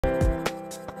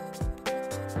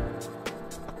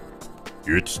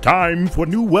It's time for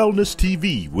New Wellness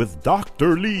TV with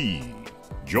Dr. Lee.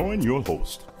 Join your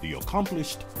host, the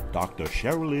accomplished Dr.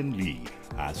 Cherilyn Lee,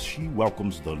 as she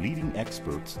welcomes the leading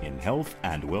experts in health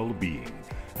and well-being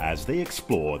as they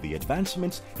explore the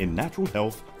advancements in natural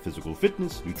health, physical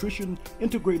fitness, nutrition,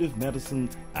 integrative medicine,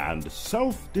 and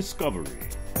self-discovery.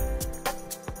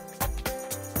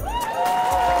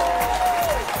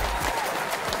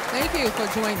 Thank you for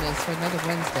joining us for another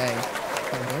Wednesday.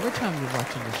 And whatever time you're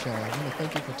watching the show, I want to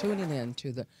thank you for tuning in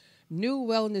to the New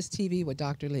Wellness TV with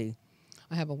Dr. Lee.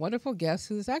 I have a wonderful guest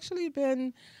who's actually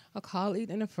been a colleague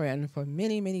and a friend for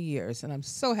many, many years, and I'm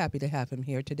so happy to have him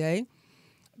here today.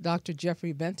 Dr.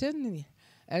 Jeffrey Benton.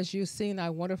 As you've seen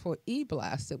our wonderful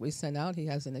e-blast that we sent out, he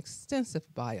has an extensive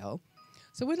bio.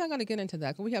 So we're not going to get into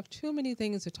that because we have too many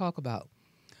things to talk about.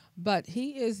 But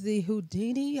he is the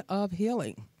Houdini of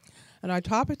healing. And our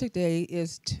topic today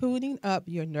is tuning up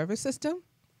your nervous system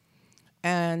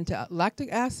and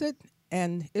lactic acid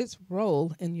and its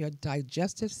role in your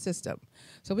digestive system.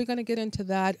 So we're going to get into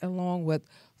that along with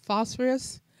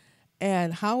phosphorus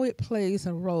and how it plays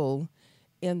a role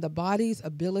in the body's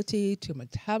ability to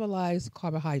metabolize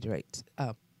carbohydrates,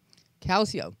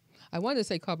 calcium. I wanted to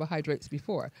say carbohydrates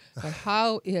before, but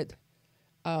how its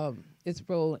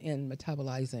role in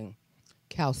metabolizing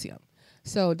calcium.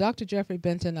 So, Dr. Jeffrey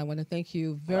Benton, I want to thank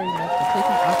you very much for taking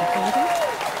the opportunity.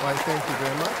 Well, I thank you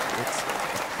very much. It's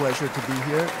a pleasure to be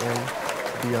here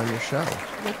and be on your show.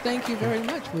 Well, thank you very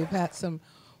much. We've had some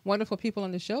wonderful people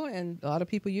on the show and a lot of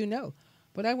people you know.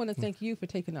 But I want to thank you for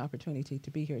taking the opportunity to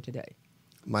be here today.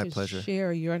 My pleasure.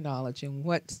 Share your knowledge and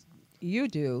what you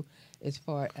do as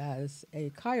far as a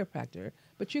chiropractor,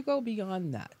 but you go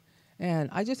beyond that.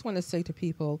 And I just want to say to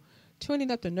people,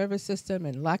 tuning up the nervous system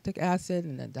and lactic acid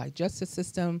and the digestive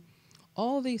system,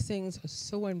 all these things are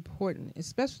so important,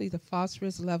 especially the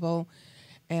phosphorus level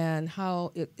and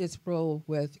how its role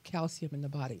with calcium in the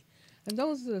body. And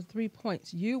those are the 3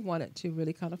 points you wanted to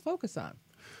really kind of focus on.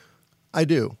 I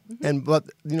do. But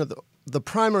you know, the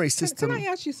primary system. Can I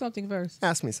ask you something first?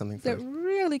 Ask me something first. That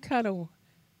really kind of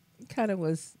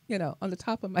was, on the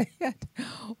top of my head.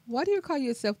 Why do you call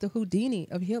yourself the Houdini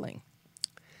of healing?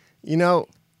 You know,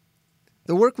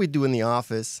 the work we do in the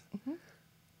office,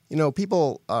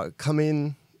 people come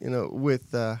in,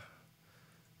 with,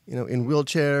 in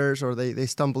wheelchairs, or they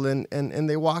stumble in and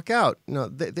they walk out.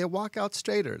 They walk out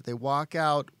straighter. They walk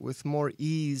out with more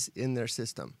ease in their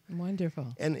system.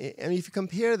 Wonderful. And if you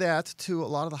compare that to a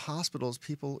lot of the hospitals,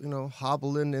 people,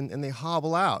 hobble in and they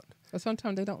hobble out. But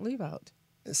sometimes they don't leave out.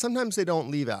 Sometimes they don't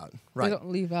leave out. Right. They don't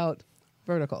leave out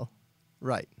vertical.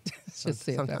 Right. Just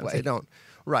say it that way. Sometimes they don't.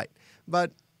 Right.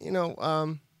 But,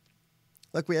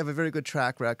 like we have a very good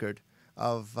track record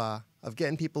of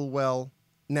getting people well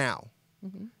now.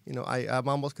 I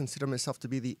almost consider myself to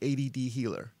be the ADD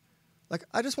healer. Like,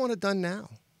 I just want it done now.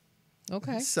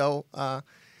 Okay. So, I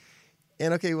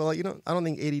don't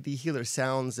think ADD healer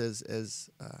sounds as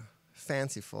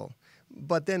fanciful.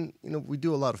 But then, we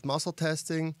do a lot of muscle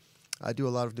testing. I do a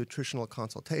lot of nutritional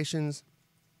consultations.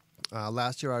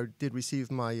 Last year, I did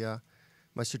receive my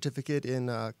certificate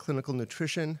in clinical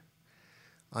nutrition,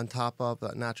 on top of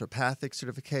naturopathic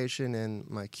certification and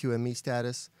my QME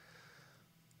status.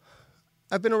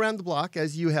 I've been around the block,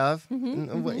 as you have.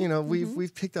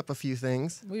 We've picked up a few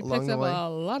things along the way. We picked up a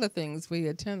lot of things. We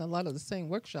attend a lot of the same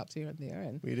workshops here and there.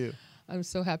 And we do. I'm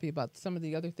so happy about some of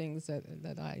the other things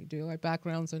that I do. Our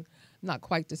backgrounds are not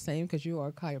quite the same because you are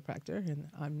a chiropractor and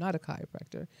I'm not a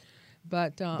chiropractor.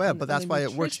 But that's why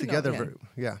it works together.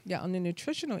 Yeah, on the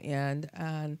nutritional end.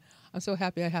 And I'm so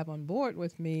happy I have on board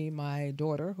with me my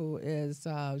daughter, who is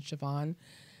Siobhan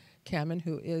Cameron,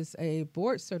 who is a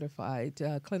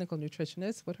board-certified clinical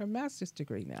nutritionist with her master's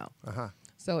degree now.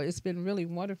 So it's been really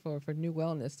wonderful for New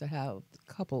Wellness to have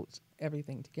coupled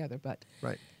everything together. But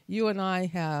you and I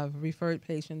have referred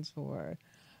patients for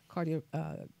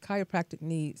chiropractic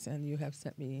needs, and you have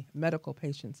sent me medical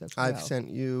patients as well. I've sent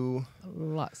you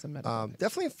lots of medical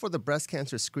definitely for the breast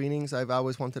cancer screenings. I've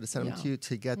always wanted to send them to you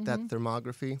to get that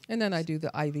thermography. And then I do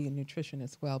the IV nutrition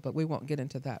as well, but we won't get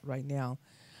into that right now.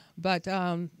 But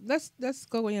let's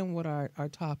go in with our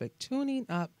topic, tuning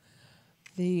up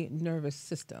the nervous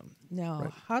system.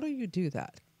 Now, how do you do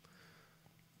that?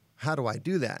 How do I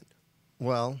do that?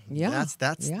 Well, that's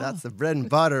the bread and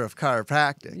butter of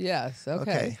chiropractic. Yes,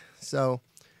 okay. So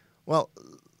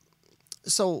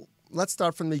let's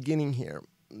start from the beginning here.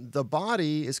 The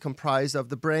body is comprised of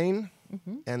the brain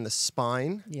and the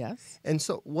spine. Yes. And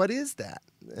so what is that?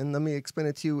 And let me explain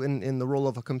it to you in the role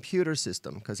of a computer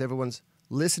system, because everyone's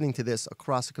listening to this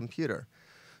across a computer.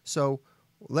 So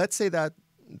let's say that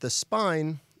the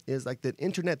spine is like the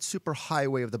internet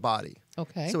superhighway of the body.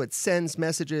 Okay. So it sends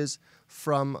messages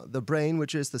from the brain,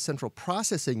 which is the central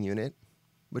processing unit,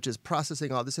 which is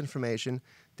processing all this information,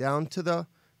 down to the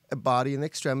body and the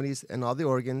extremities and all the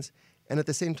organs. And at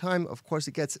the same time, of course,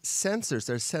 it gets sensors.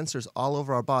 There's sensors all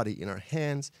over our body, in our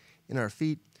hands, in our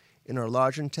feet, in our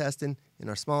large intestine, in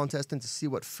our small intestine, to see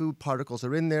what food particles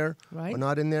are in there or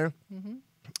not in there. Mm-hmm.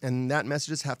 And that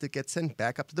messages have to get sent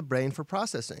back up to the brain for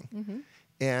processing. Mm-hmm.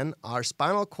 And our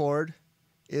spinal cord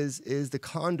is the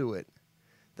conduit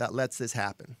that lets this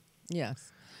happen.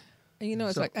 Yes. And you know,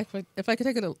 it's like, if I could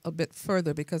take it a bit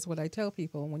further, because what I tell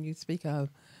people when you speak of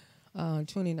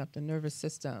tuning up the nervous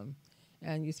system,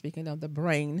 and you're speaking of the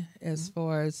brain as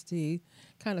far as the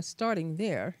kind of starting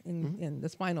there in the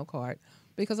spinal cord,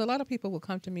 because a lot of people will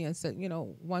come to me and say, you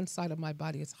know, one side of my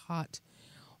body is hot,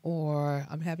 or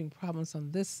I'm having problems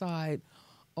on this side,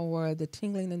 or the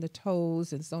tingling in the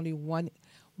toes, and it's only one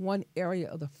area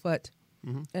of the foot.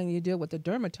 Mm-hmm. And you deal with the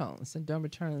dermatomes, and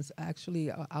dermatomes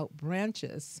actually are out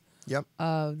branches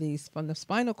of from the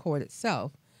spinal cord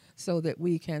itself, so that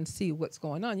we can see what's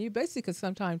going on. You basically can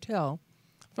sometimes tell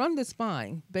from the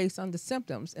spine, based on the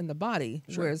symptoms in the body,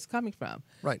 where it's coming from.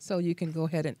 Right. So you can go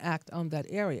ahead and act on that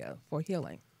area for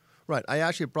healing. Right. I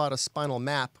actually brought a spinal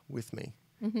map with me,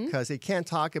 because they can't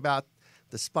talk about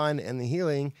the spine and the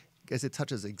healing, because it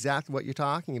touches exactly what you're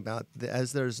talking about,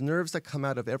 as there's nerves that come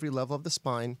out of every level of the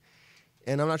spine.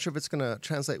 And I'm not sure if it's going to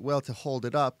translate well to hold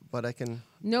it up, but I can...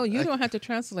 No, you don't have to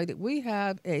translate it. We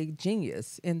have a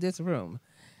genius in this room,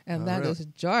 and that is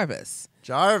Jarvis.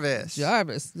 Jarvis,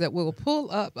 that will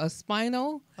pull up a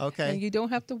spinal. Okay. And you don't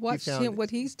have to watch what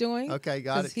he's doing. Okay,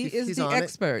 got it. He is the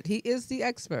expert. He is the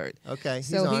expert. Okay,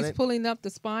 so he's pulling up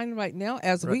the spine right now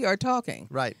as we are talking.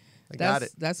 Right. I got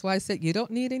it. That's why I said you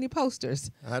don't need any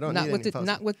posters. I don't need any posters.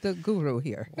 Not with the guru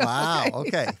here. Wow,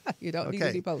 okay. You don't need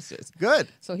any posters. Good.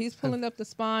 So he's pulling up the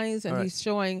spines, and he's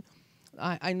showing,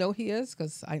 I know he is,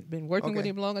 because I've been working with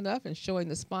him long enough, and showing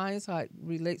the spines, how it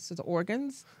relates to the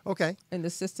organs and the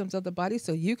systems of the body,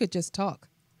 so you could just talk.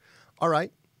 All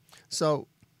right. So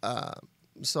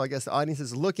I guess the audience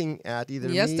is looking at either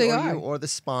me or you or the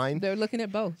spine. They're looking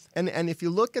at both. And if you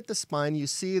look at the spine, you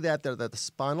see that there are the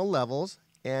spinal levels.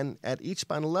 And at each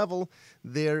spinal level,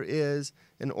 there is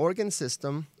an organ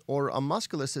system or a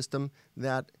muscular system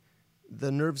that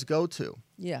the nerves go to.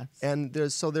 Yes. And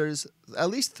there's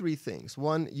at least three things.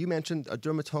 One, you mentioned a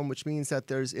dermatome, which means that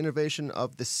there's innervation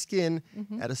of the skin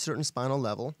at a certain spinal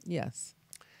level. Yes.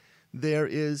 There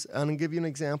is, I'm going to give you an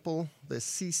example, the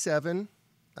C7,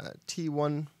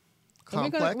 T1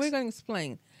 complex. We're going to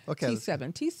explain. Okay.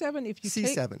 T7. T7, if you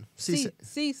C7. take...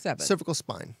 C7. Cervical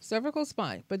spine. Cervical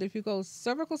spine. But if you go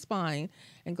cervical spine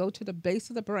and go to the base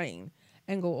of the brain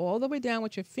and go all the way down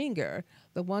with your finger,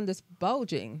 the one that's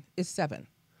bulging is 7.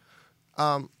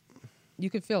 You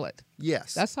can feel it.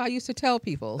 Yes. That's how I used to tell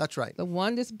people. That's right. The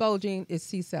one that's bulging is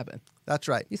C7. That's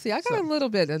right. You see, I got a little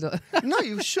bit of the... No,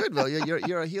 you should, Will.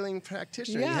 You're a healing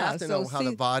practitioner. Yeah, you have to know how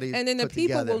the body's and then the put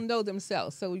people together. will know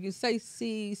themselves. So when you say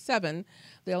C7,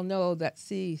 they'll know that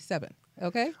C7.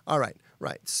 Okay? All right.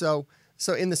 Right. So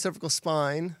in the cervical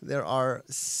spine, there are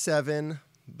 7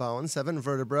 bones, 7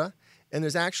 vertebrae, and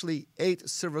there's actually 8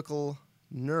 cervical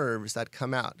nerves that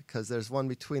come out, because there's one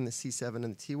between the C7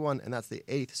 and the T1, and that's the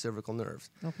 8th cervical nerve.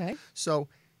 Okay. So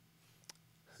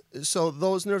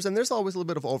those nerves, and there's always a little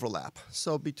bit of overlap.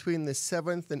 So between the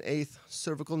 7th and 8th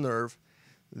cervical nerve,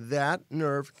 that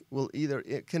nerve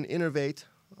it can innervate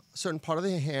a certain part of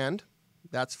the hand.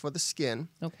 That's for the skin.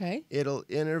 Okay. It'll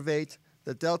innervate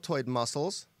the deltoid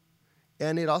muscles,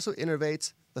 and it also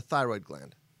innervates the thyroid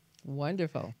gland.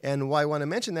 Wonderful. And why I want to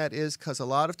mention that is because a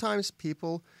lot of times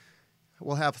people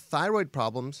will have thyroid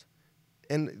problems,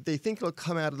 and they think it'll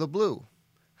come out of the blue.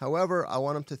 However, I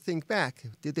want them to think back.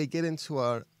 Did they get into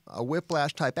a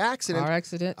whiplash-type accident, Car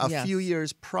accident, a few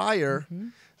years prior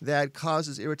that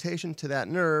causes irritation to that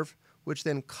nerve, which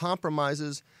then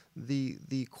compromises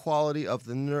the quality of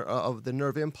the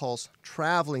nerve impulse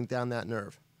traveling down that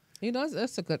nerve? You know,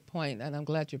 that's a good point, and I'm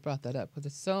glad you brought that up, because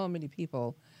there's so many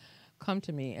people come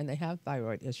to me and they have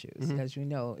thyroid issues. As you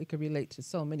know, it could relate to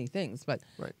so many things, but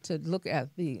to look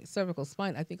at the cervical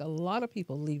spine, I think a lot of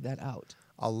people leave that out.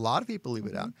 A lot of people leave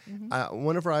it out.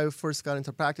 Whenever I first got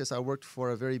into practice, I worked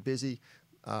for a very busy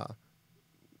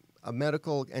a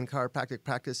medical and chiropractic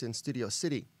practice in Studio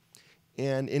City.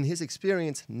 And in his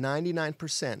experience,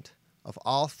 99% of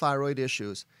all thyroid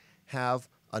issues have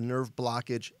a nerve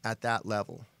blockage at that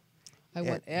level. I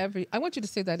want you to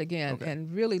say that again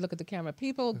and really look at the camera.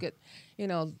 People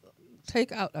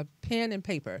take out a pen and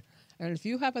paper. And if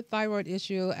you have a thyroid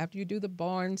issue, after you do the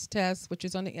Barnes test, which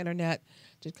is on the internet,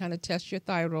 to kind of test your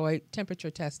thyroid,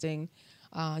 temperature testing,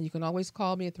 you can always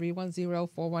call me at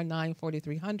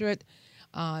 310-419-4300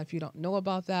 if you don't know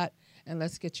about that, and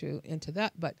let's get you into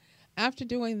that. But after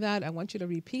doing that, I want you to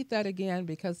repeat that again,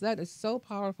 because that is so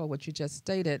powerful, what you just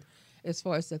stated, as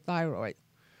far as the thyroid.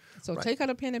 So Right. take out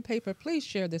a pen and paper. Please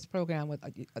share this program with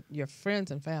your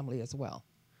friends and family as well.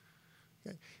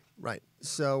 Okay. Right.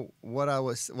 So what I'm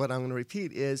going to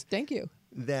repeat is Thank you.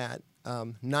 that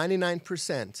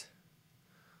 99%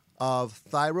 of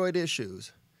thyroid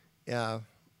issues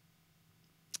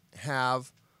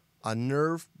have a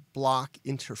nerve block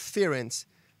interference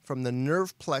from the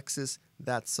nerve plexus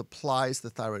that supplies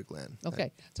the thyroid gland.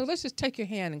 Okay. So let's just take your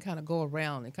hand and kind of go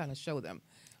around and kind of show them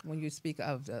when you speak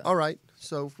of the... All right.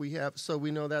 So if we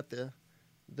know that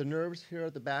the nerves here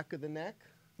at the back of the neck,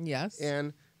 Yes.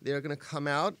 and they're going to come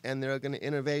out and they're going to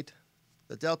innervate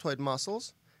the deltoid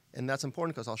muscles, and that's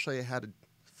important because I'll show you how to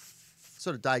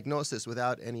sort of diagnose this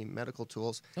without any medical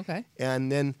tools. Okay.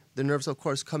 And then the nerves, of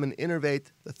course, come and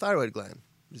innervate the thyroid gland.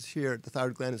 Because here, the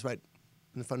thyroid gland is right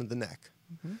in front of the neck.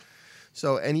 Mm-hmm.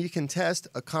 So, and you can test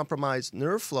a compromised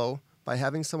nerve flow by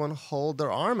having someone hold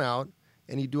their arm out,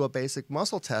 and you do a basic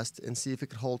muscle test and see if it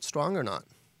can hold strong or not.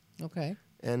 Okay.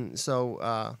 And so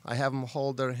I have them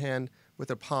hold their hand with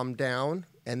their palm down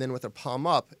and then with their palm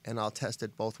up, and I'll test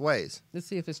it both ways. To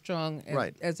see if it's strong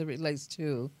Right. as it relates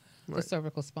to the Right.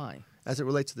 cervical spine. As it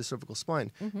relates to the cervical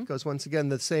spine. Mm-hmm. Because once again,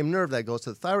 the same nerve that goes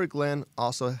to the thyroid gland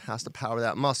also has to power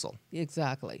that muscle,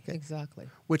 Exactly. Exactly.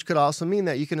 which could also mean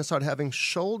that you can start having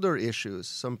shoulder issues,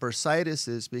 some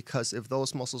bursitis, because if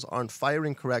those muscles aren't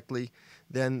firing correctly,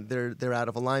 then they're out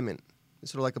of alignment.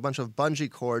 It's sort of like a bunch of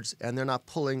bungee cords, and they're not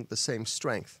pulling the same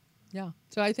strength. Yeah.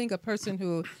 So I think a person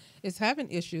who is having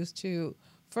issues, to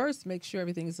first make sure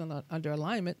everything is under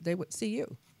alignment, they would see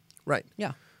you. Right.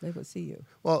 Yeah, they would see you.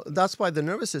 Well, that's why the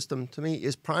nervous system, to me,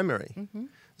 is primary. Mm-hmm.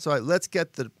 So let's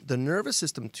get the nervous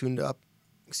system tuned up,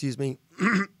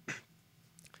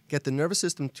 get the nervous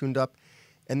system tuned up,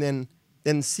 and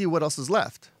then see what else is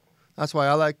left. That's why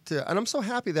I like to, and I'm so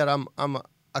happy that I'm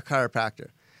a chiropractor,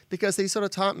 because they sort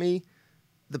of taught me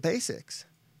the basics.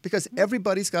 Because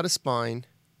everybody's got a spine,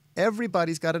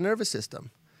 everybody's got a nervous system.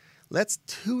 Let's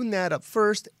tune that up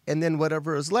first, and then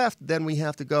whatever is left, then we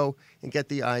have to go and get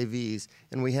the IVs,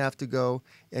 and we have to go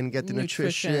and get the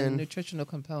nutritional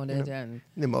component, and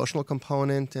the emotional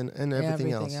component, and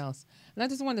everything else. And I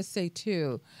just want to say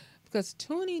too, because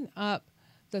tuning up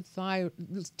the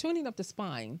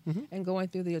spine Mm-hmm. and going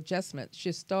through the adjustment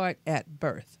should start at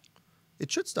birth. It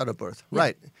should start at birth, Yeah.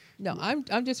 right? No,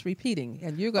 I'm just repeating,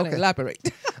 and you're going to Okay. elaborate.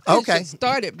 Okay. It should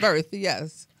start at birth.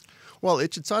 Yes. Well,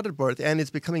 it should start at birth, and it's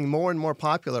becoming more and more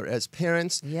popular as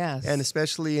parents, Yes. and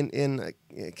especially in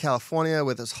California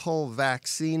with this whole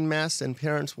vaccine mess, and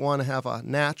parents want to have a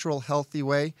natural, healthy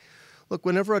way. Look,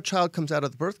 whenever a child comes out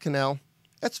of the birth canal,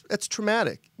 that's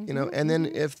traumatic, you know. And then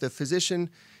if the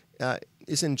physician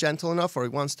isn't gentle enough, or he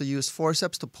wants to use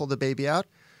forceps to pull the baby out,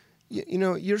 you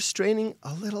know, you're straining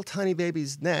a little tiny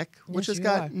baby's neck, which Yes, has you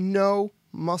got are. no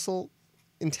muscle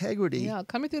integrity. Yeah,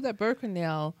 coming through that birth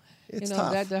canal, It's you know,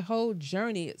 tough. that the whole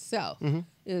journey itself Mm-hmm.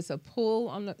 is a pull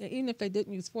on the, even if they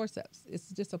didn't use forceps, it's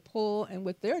just a pull, and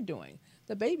what they're doing,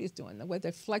 the baby's doing, the way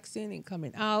they're flexing and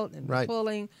coming out and Right.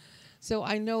 pulling. So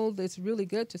I know that it's really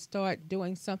good to start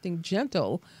doing something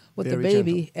gentle with Very the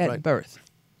baby gentle, at right. birth.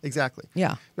 Exactly.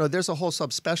 Yeah. You know, there's a whole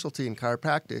subspecialty in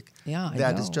chiropractic Yeah, I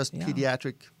that is know, just yeah.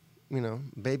 pediatric, you know,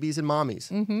 babies and mommies.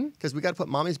 Because we got to put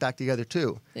mommies back together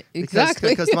too. Exactly.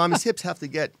 Because mommy's hips have to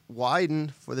get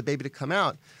widened for the baby to come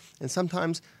out, and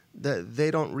sometimes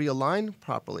they don't realign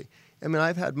properly. I mean,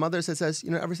 I've had mothers that says, you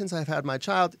know, ever since I've had my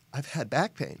child, I've had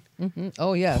back pain. Mm-hmm.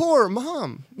 Oh, yes. Poor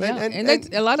mom. Yeah. And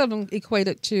that a lot of them equate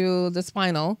it to the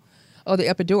spinal or the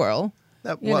epidural.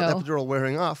 you know. epidural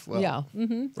wearing off. Well, Yeah.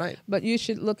 Mm-hmm. Right. But you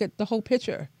should look at the whole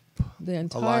picture, the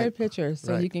entire picture,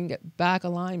 so Right. you can get back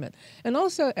alignment. And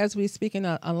also, as we speak in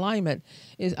alignment,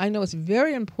 I know it's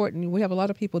very important. We have a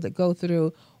lot of people that go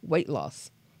through weight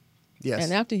loss. Yes.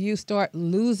 And after you start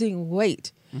losing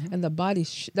weight, and the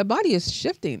body is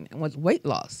shifting with weight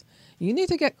loss, you need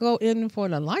to go in for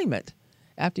an alignment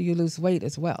after you lose weight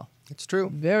as well. It's true.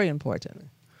 Very important.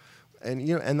 And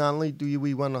you know, and not only do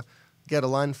we want to get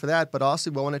aligned for that, but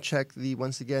also we want to check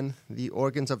the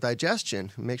organs of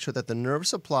digestion, make sure that the nerve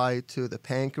supply to the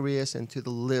pancreas and to the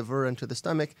liver and to the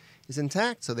stomach is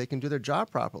intact, so they can do their job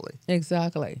properly.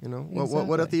 Exactly. You know, Exactly.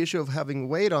 what if the issue of having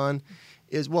weight on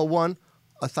is, well, one,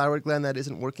 a thyroid gland that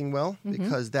isn't working well,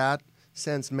 because that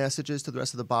sends messages to the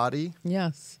rest of the body.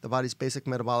 Yes. The body's basic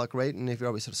metabolic rate. And if you're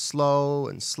always sort of slow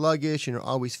and sluggish and you're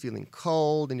always feeling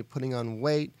cold and you're putting on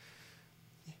weight.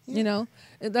 Yeah. You know,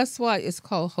 that's why it's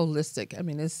called holistic. I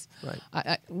mean, it's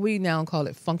Right. we now call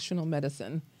it functional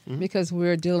medicine because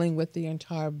we're dealing with the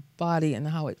entire body and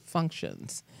how it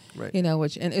functions. Right. You know,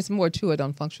 and it's more to it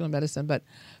on functional medicine. But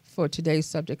for today's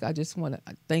subject, I just want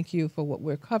to thank you for what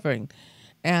we're covering.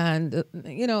 And,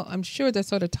 you know, I'm sure that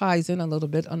sort of ties in a little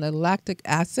bit on the lactic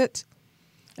acid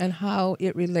and how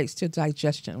it relates to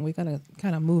digestion. We're going to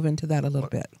kind of move into that a little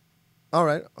bit. All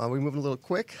right. Are we moving a little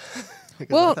quick?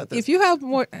 Well, if you have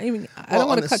more, I mean, I don't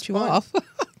want to cut you off.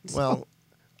 Well,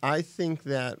 I think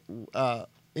that,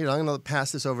 you know, I'm going to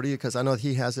pass this over to you because I know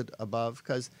he has it above.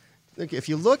 Because if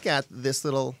you look at this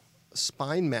little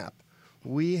spine map,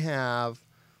 we have,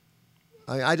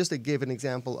 I just gave an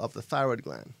example of the thyroid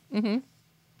gland. Mm-hmm.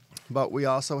 But we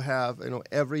also have, you know,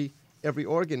 every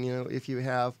organ, you know, if you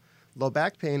have low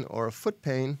back pain or a foot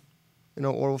pain, you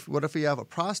know, or what if you have a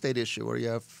prostate issue or you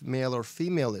have male or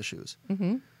female issues?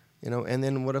 Mm-hmm. You know, and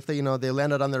then what if they, you know, they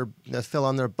landed on they fell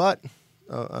on their butt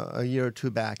a year or two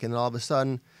back, and all of a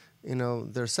sudden, you know,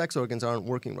 their sex organs aren't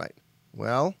working right.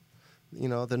 Well, you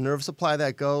know, the nerve supply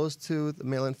that goes to the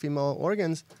male and female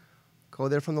organs go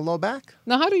there from the low back.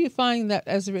 Now, how do you find that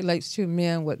as it relates to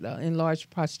men with enlarged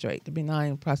prostate, the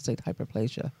benign prostate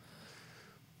hyperplasia?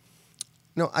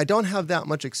 No, I don't have that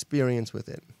much experience with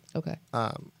it. Okay.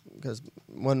 Because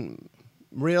when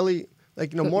really,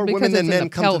 like, you know, more Because women than it's in men the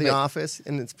come to the pelvic. office,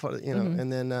 and it's, you know,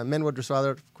 and then men would just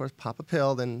rather, of course, pop a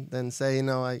pill than say, you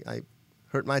know, I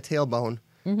hurt my tailbone,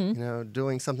 you know,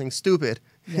 doing something stupid.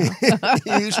 Yeah.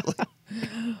 Usually.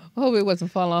 I hope it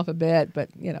wasn't falling off a bed, but,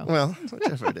 you know. Well,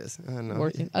 whichever it is. I don't know.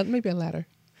 Working. Maybe a ladder.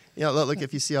 Yeah, look,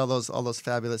 if you see all those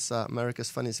fabulous America's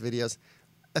Funniest videos,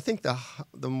 I think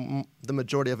the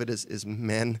majority of it is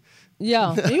men.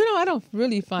 Yeah. You know, I don't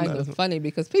really find them funny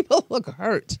because people look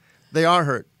hurt. They are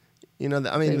hurt. You know,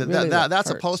 I mean, They really that's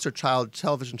look a poster child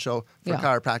television show for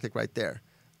chiropractic right there.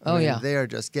 I mean, they are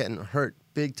just getting hurt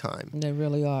big time. They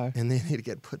really are. And they need to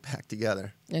get put back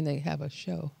together. And they have a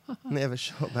show. And they have a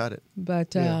show about it.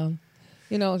 But,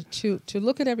 you know, to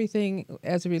look at everything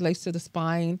as it relates to the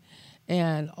spine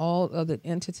and all of the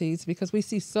entities, because we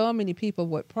see so many people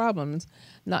with problems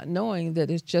not knowing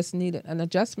that it just needed an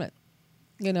adjustment,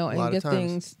 you know, and get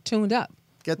things tuned up.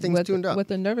 Get things tuned up. With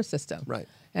the nervous system. Right.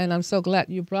 And I'm so glad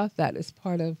you brought that as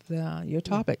part of your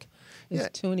topic, is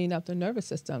tuning up the nervous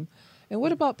system. And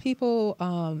what about people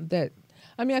that,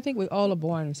 I mean, I think we all are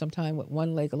born sometime with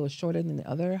one leg a little shorter than the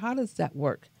other. How does that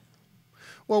work?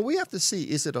 Well, we have to see,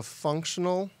 is it a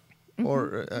functional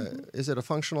or is it a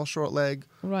functional short leg?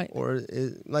 Right. Or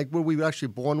like, were we actually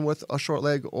born with a short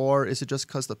leg, or is it just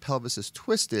because the pelvis is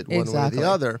twisted one way or the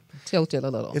other? Tilted a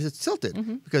little. If it's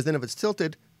tilted. Because then if it's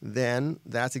tilted, then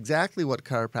that's exactly what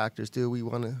chiropractors do. We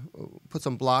want to put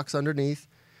some blocks underneath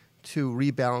to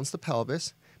rebalance the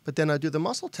pelvis. But then I do the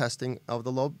muscle testing of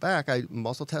the low back. I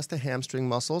muscle test the hamstring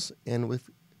muscles, and with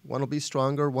one will be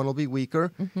stronger, one will be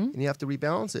weaker, and you have to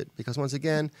rebalance it. Because once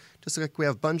again, just like we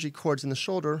have bungee cords in the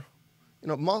shoulder, you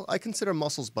know, I consider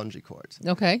muscles bungee cords.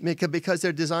 Okay. Because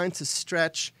they're designed to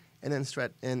stretch and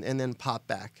then pop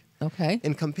back. Okay.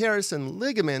 In comparison,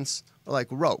 ligaments are like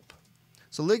rope.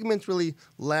 So ligaments really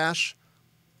lash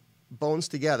bones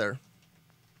together,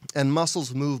 and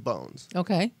muscles move bones.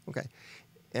 Okay. Okay.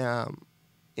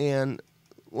 And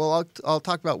well, I'll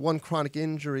talk about one chronic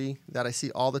injury that I see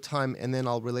all the time, and then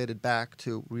I'll relate it back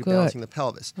to rebalancing the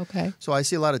pelvis. Okay. So I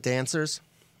see a lot of dancers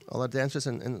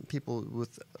and people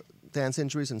with dance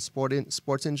injuries and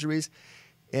sports injuries,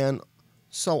 and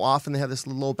so often they have this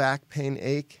low back pain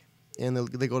ache, and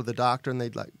they go to the doctor and they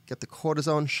like get the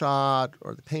cortisone shot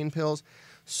or the pain pills.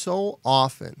 So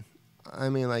often, I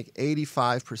mean like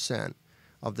 85%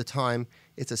 of the time,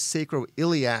 it's a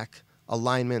sacroiliac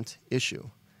alignment issue.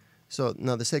 So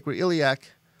now the sacroiliac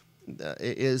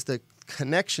is the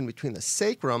connection between the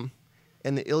sacrum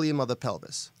and the ilium of the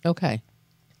pelvis. Okay.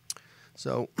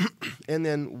 So, and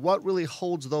then what really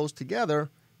holds those together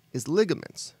is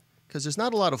ligaments, because there's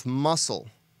not a lot of muscle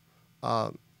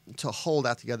to hold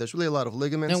that together. There's really a lot of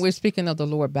ligaments. And we're speaking of the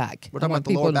lower back. We're talking about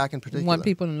the lower back in particular. I want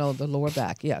people to know the lower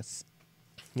back, yes.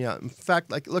 Yeah. In fact,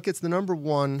 like, look, it's the number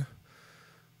one,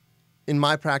 in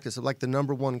my practice, like the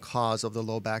number one cause of the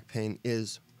low back pain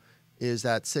is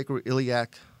that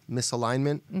sacroiliac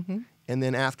misalignment. And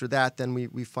then after that, then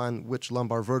we find which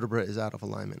lumbar vertebra is out of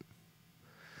alignment.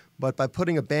 But by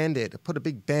putting a Band-Aid, put a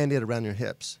big Band-Aid around your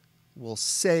hips, will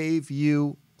save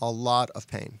you a lot of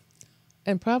pain.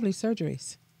 And probably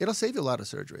surgeries. It'll save you a lot of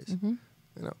surgeries. You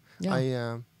know,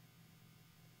 Yeah.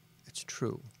 it's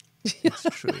true. It's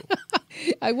true.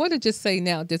 I want to just say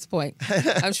now at this point,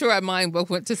 I'm sure our mind both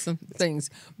went to some things,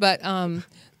 but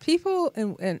people,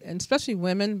 and especially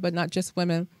women, but not just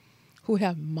women, who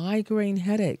have migraine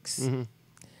headaches,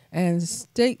 and as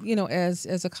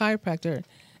a chiropractor,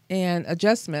 and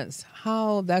adjustments,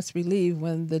 how that's relieved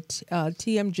when the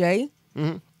TMJ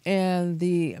and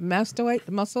the mastoid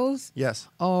muscles Yes.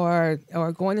 are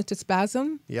going into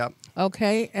spasm. Yep.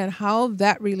 Okay, and how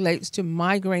that relates to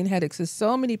migraine headaches. Because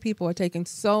so many people are taking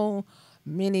so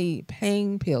many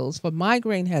pain pills for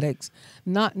migraine headaches,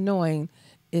 not knowing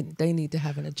they need to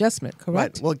have an adjustment,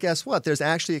 correct? Right. Well, guess what? There's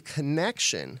actually a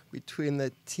connection between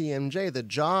the TMJ, the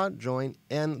jaw joint,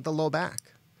 and the low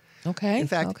back. Okay. In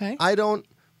fact, okay. I don't,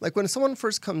 like when someone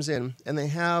first comes in and they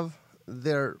have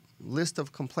their list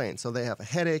of complaints, so they have a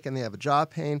headache and they have a jaw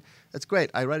pain, that's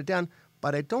great. I write it down,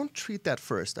 but I don't treat that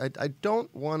first. I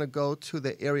don't want to go to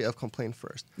the area of complaint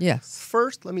first. Yes.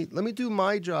 First, let me do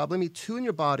my job. Let me tune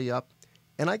your body up,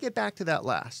 and I get back to that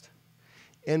last.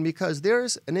 And because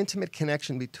there's an intimate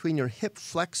connection between your hip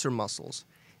flexor muscles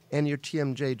and your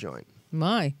TMJ joint.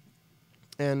 My.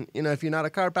 And, if you're not a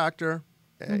chiropractor,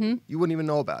 you wouldn't even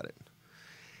know about it.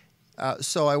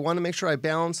 So I want to make sure I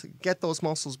get those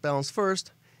muscles balanced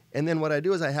first. And then what I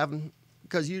do is I have them,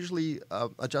 because usually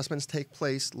adjustments take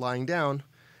place lying down,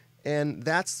 and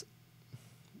that's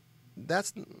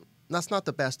not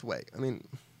the best way. I mean,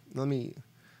 let me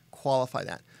qualify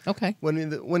that. Okay.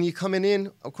 When you come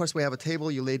in, of course, we have a table,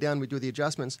 you lay down, we do the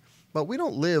adjustments, but we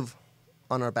don't live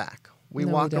on our back. We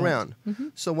walk around.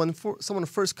 So when someone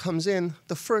first comes in,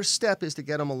 the first step is to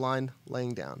get them aligned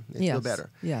laying down. They feel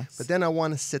better. Yes. But then I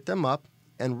want to sit them up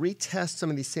and retest some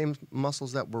of these same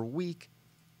muscles that were weak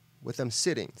with them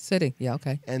sitting. Sitting, yeah,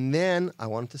 okay. And then I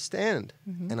want them to stand,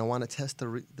 and I want to test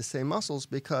the same muscles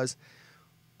because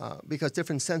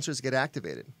different sensors get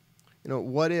activated.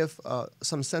 What if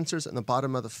some sensors in the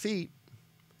bottom of the feet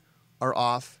are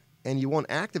off and you won't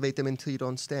activate them until you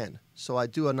don't stand? So I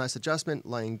do a nice adjustment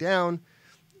lying down,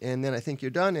 and then I think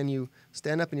you're done, and you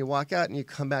stand up and you walk out, and you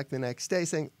come back the next day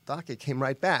saying, Doc, it came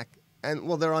right back. And,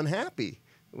 well, they're unhappy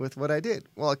with what I did.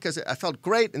 Well, because I felt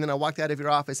great, and then I walked out of your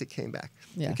office, it came back.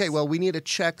 Yes. Okay, well, we need to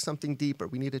check something deeper.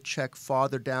 We need to check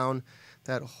farther down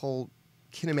that whole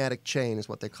kinematic chain is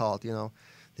what they call it,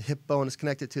 The hip bone is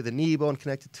connected to the knee bone,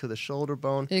 connected to the shoulder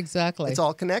bone. Exactly. It's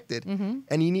all connected.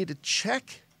 And you need to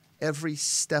check every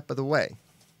step of the way.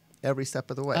 Every step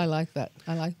of the way. I like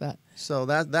that. So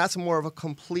that's more of a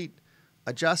complete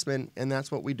adjustment, and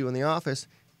that's what we do in the office.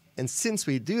 And since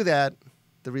we do that,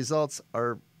 the results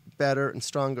are better and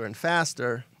stronger and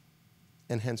faster,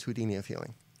 and hence Houdini of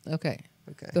healing. Okay.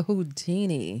 The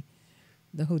Houdini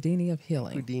of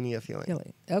healing. Houdini of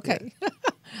healing. Okay. Yeah.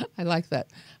 I like that.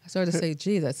 I started to say,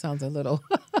 gee, that sounds a little...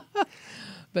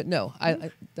 But no,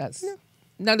 that's... Yeah.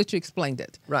 Now that you explained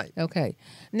it. Right. Okay.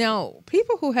 Now,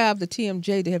 people who have the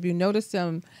TMJ, have you noticed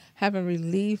them having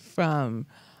relief from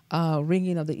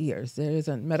ringing of the ears? There is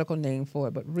a medical name for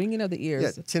it, but ringing of the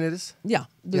ears. Yeah, tinnitus? Yeah.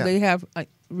 Do they have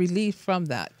relief from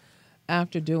that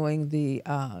after doing the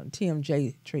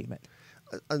TMJ treatment?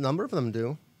 A number of them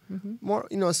do. More,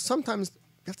 sometimes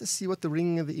you have to see what the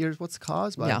ringing of the ears, what's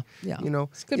caused by. Yeah.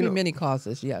 It could be many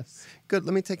causes, yes. Good.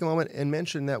 Let me take a moment and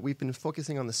mention that we've been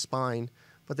focusing on the spine,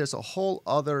 but there's a whole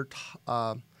other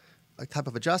type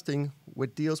of adjusting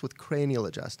which deals with cranial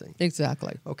adjusting.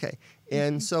 Exactly. Okay.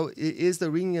 And so it is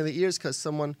the ringing of the ears because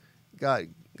someone got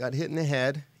hit in the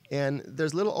head, and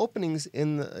there's little openings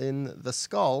in the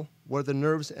skull where the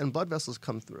nerves and blood vessels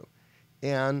come through.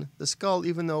 And the skull,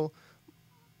 even though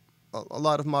a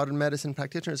lot of modern medicine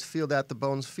practitioners feel that the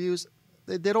bones fuse,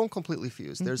 they don't completely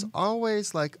fuse. There's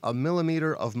always like a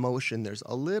millimeter of motion. There's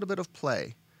a little bit of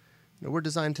play. We're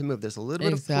designed to move. There's a little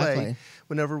bit of play.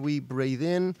 Whenever we breathe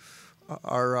in,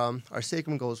 our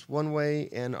sacrum goes one way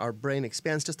and our brain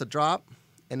expands just a drop,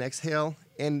 and exhale.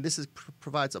 And this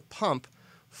provides a pump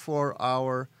for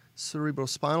our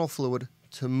cerebrospinal fluid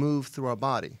to move through our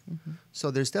body.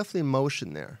 So there's definitely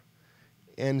motion there.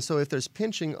 And so if there's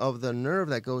pinching of the nerve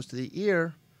that goes to the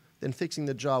ear, then fixing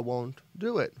the jaw won't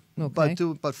do it. Okay.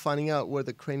 But finding out where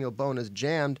the cranial bone is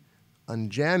jammed,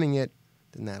 unjamming it,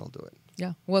 then that'll do it.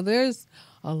 Yeah. Well, there's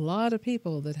a lot of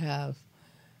people that have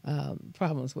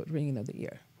problems with ringing of the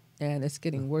ear. And it's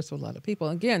getting worse with a lot of people.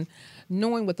 Again,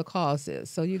 knowing what the cause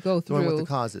is. So you go through. Knowing what the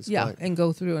cause is. Yeah, right. And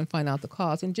go through and find out the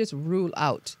cause and just rule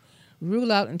out.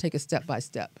 Rule out and take it step by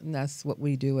step. And that's what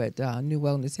we do at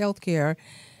NuWellness Healthcare.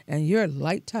 And you're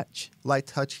Light Touch. Light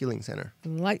Touch Healing Center.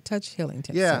 Light Touch Healing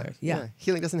Center. Yeah.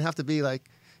 Healing doesn't have to be like,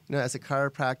 as a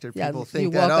chiropractor, Yeah, people you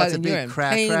think walk that, out it's a and you're big in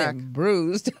crack. pain and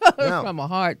bruised No. from a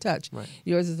hard touch. Right.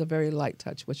 Yours is a very light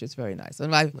touch, which is very nice.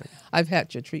 And I've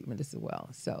had your treatment as well,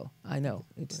 so I know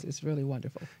it's really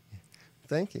wonderful.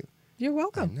 Thank you. You're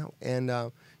welcome. I know.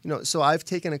 And, so I've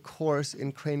taken a course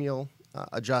in cranial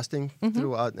adjusting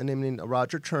through a name named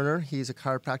Roger Turner. He's a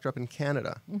chiropractor up in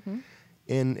Canada.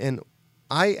 And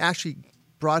I actually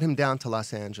brought him down to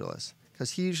Los Angeles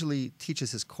because he usually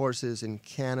teaches his courses in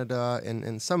Canada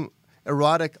and some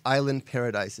erotic island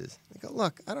paradises. I go,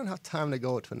 look, I don't have time to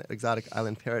go to an exotic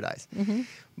island paradise.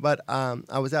 But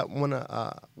I was at one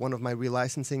of my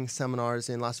relicensing seminars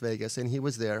in Las Vegas, and he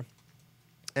was there.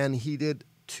 And he did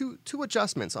two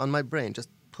adjustments on my brain, just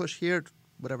push here,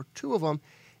 whatever, 2 of them,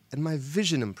 and my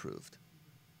vision improved.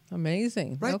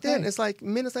 Amazing. Right then, it's like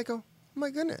minutes I go, oh my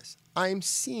goodness, I'm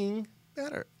seeing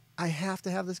better. I have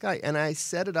to have this guy. And I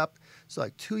set it up. So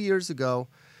like 2 years ago,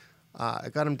 I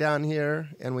got him down here,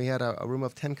 and we had a room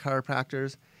of 10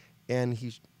 chiropractors, and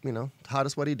he, taught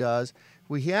us what he does.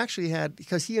 He actually had,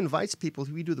 because he invites people,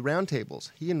 we do the round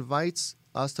tables. He invites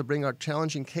us to bring our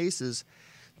challenging cases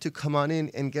to come on in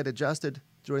and get adjusted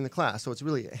during the class. So it's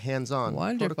really a hands-on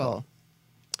protocol.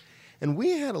 And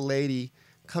we had a lady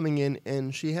coming in,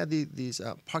 and she had these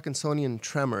Parkinsonian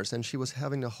tremors, and she was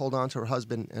having to hold on to her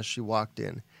husband as she walked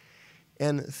in.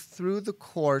 And through the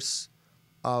course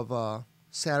of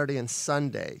Saturday and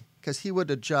Sunday, because he would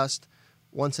adjust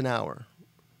once an hour.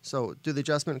 So do the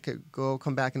adjustment, okay,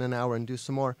 come back in an hour and do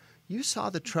some more. You saw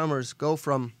the tremors go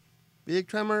from big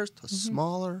tremors to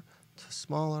smaller, to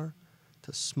smaller,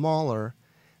 to smaller.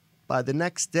 By the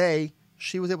next day,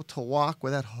 she was able to walk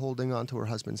without holding on to her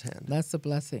husband's hand. That's a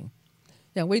blessing.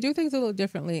 Yeah, we do things a little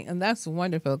differently, and that's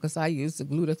wonderful because I use the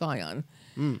glutathione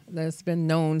that's been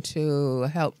known to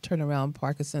help turn around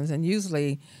Parkinson's. And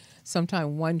usually,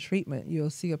 sometime one treatment, you'll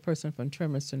see a person from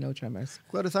tremors to no tremors.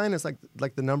 Glutathione is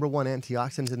like the number 1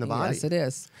 antioxidant in the body. Yes, it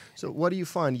is. So what do you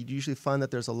find? You usually find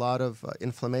that there's a lot of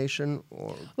inflammation?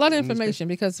 Or a lot of inflammation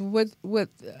because with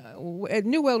at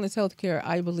NuWellness Healthcare,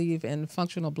 I believe in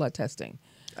functional blood testing.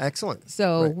 Excellent.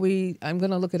 So I'm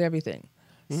going to look at everything.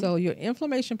 So your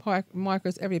inflammation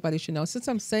markers, everybody should know. Since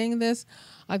I'm saying this,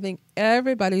 I think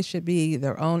everybody should be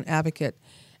their own advocate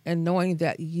and knowing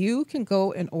that you can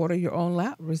go and order your own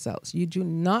lab results. You do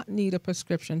not need a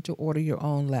prescription to order your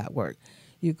own lab work.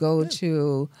 You go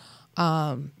to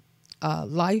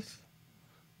Life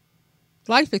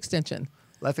Extension.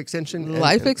 Life Extension.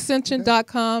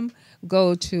 LifeExtension.com.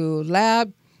 Go to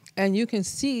lab, and you can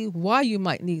see why you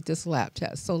might need this lab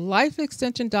test. So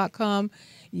LifeExtension.com,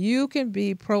 you can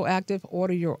be proactive,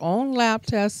 order your own lab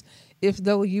tests if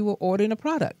though you were ordering a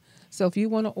product. So if you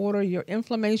want to order your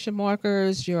inflammation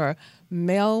markers, your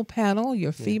male panel,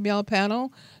 your female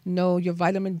panel, know your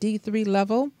vitamin D3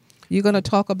 level. You're going to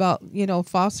talk about,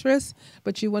 phosphorus,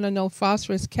 but you want to know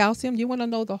phosphorus, calcium. You want to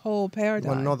know the whole paradigm. You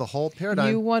want to know the whole paradigm.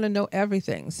 You want to know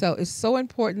everything. So it's so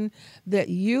important that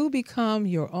you become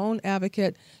your own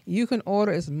advocate. You can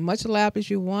order as much lab as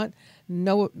you want.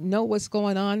 Know what's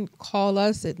going on. Call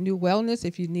us at NuWellness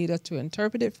if you need us to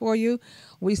interpret it for you.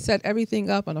 We set everything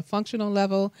up on a functional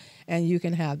level, and you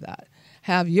can have that.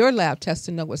 Have your lab test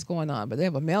to know what's going on. But they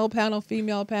have a male panel,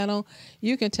 female panel.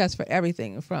 You can test for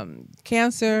everything from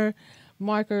cancer,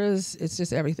 markers. It's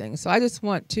just everything. So I just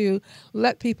want to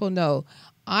let people know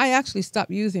I actually stopped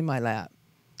using my lab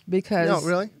because No,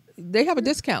 really? They have a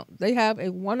discount. They have a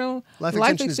Life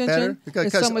Extension is better.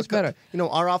 It's so much better.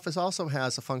 Our office also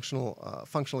has a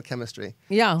functional chemistry.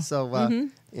 Yeah. So,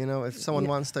 if someone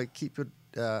wants to keep it,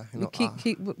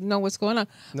 keep know what's going on.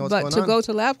 But to go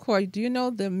to LabCorp, do you know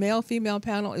the male-female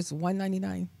panel is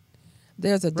 $199?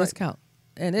 There's a discount,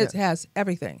 and it has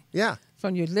everything. Yeah.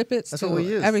 From your lipids That's to what we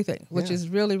use. everything, which is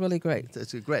really, really great.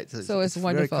 It's great. So it's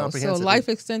wonderful. So Life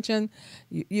Extension,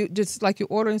 you just like you're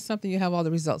ordering something, you have all the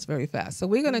results very fast. So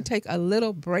we're going to take a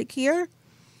little break here,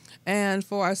 and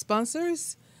for our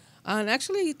sponsors, and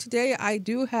actually today I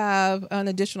do have an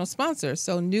additional sponsor.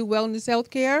 So NuWellness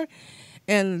Healthcare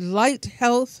and Light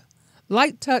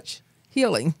Touch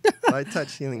Healing. Light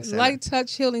Touch Healing Center. Light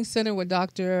Touch Healing Center with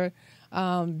Dr.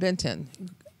 Benton.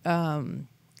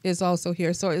 Is also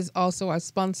here, so is also our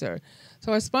sponsor.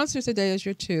 So our sponsor today is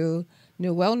your 2,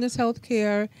 NuWellness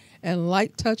Healthcare and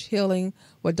Light Touch Healing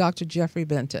with Dr. Jeffrey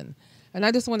Benton. And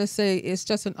I just want to say it's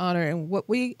just an honor, and what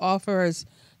we offer is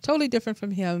totally different from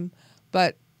him,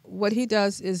 but what he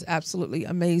does is absolutely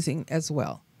amazing as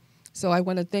well. So I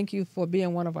want to thank you for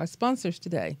being one of our sponsors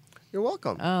today. You're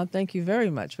welcome. Thank you very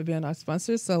much for being our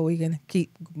sponsor so we can keep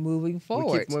moving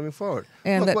forward. We keep moving forward.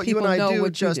 And let what people you and I know do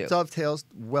what just you do. dovetails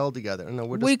well together. No,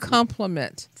 We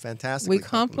complement. Fantastic. We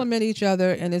complement each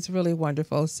other, and it's really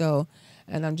wonderful. So,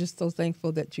 And I'm just so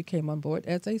thankful that you came on board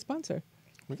as a sponsor.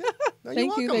 Okay. No,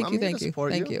 Thank you. I'm here to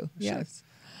support Thank you. you. Sure. Yes.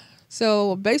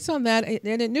 So based on that,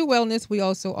 and at NuWellness, we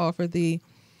also offer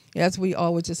as we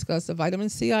always discuss, the vitamin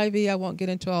C IV. I won't get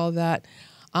into all that.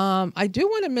 I do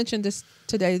want to mention this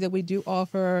today that we do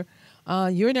offer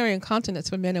urinary incontinence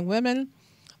for men and women,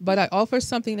 but I offer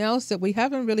something else that we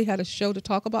haven't really had a show to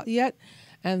talk about yet,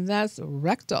 and that's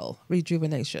rectal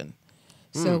rejuvenation.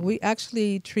 So we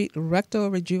actually treat rectal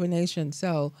rejuvenation.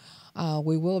 So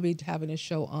we will be having a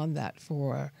show on that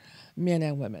for men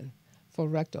and women for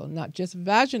rectal, not just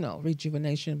vaginal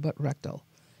rejuvenation, but rectal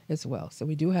as well. So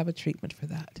we do have a treatment for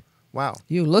that. Wow.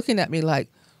 You looking at me like,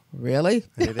 really?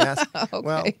 I did ask. Okay.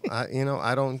 Well,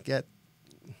 I don't get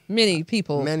many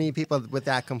people with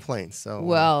that complaint. So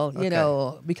well,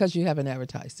 okay. because you haven't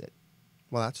advertised it.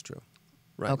 Well, that's true.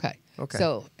 Right. Okay. Okay.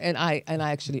 So, and I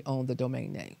actually own the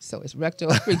domain name. So it's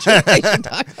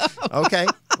rectalrejuvenation.com. Okay.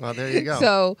 Well, there you go.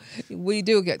 So we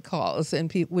do get calls,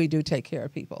 and we do take care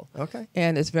of people. Okay.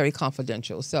 And it's very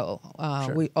confidential. So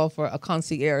Sure. we offer a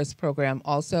concierge program.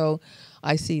 Also,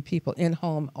 I see people in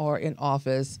home or in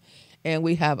office, and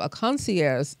we have a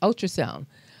concierge ultrasound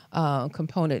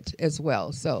component as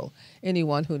well. So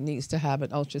anyone who needs to have an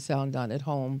ultrasound done at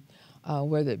home,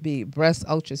 whether it be breast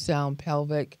ultrasound,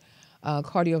 pelvic,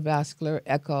 cardiovascular,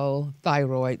 echo,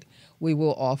 thyroid, we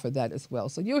will offer that as well.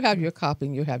 So you have your copy,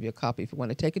 and you have your copy if you want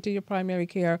to take it to your primary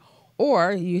care,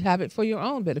 or you have it for your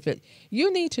own benefit.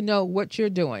 You need to know what you're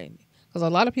doing, because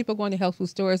a lot of people go into health food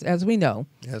stores, as we know.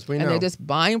 As we know. And they're just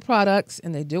buying products,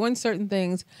 and they're doing certain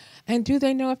things, and do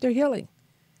they know if they're healing?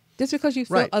 Just because you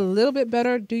feel Right. a little bit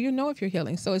better, do you know if you're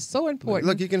healing? So it's so important.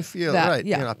 Look, you can feel that, right.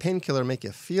 Yeah. A painkiller make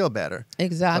you feel better.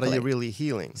 Exactly. But are you really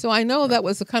healing? So I know that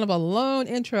was a kind of a long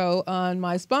intro on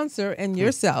my sponsor and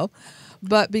yourself,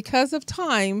 but because of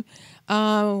time,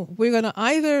 we're going to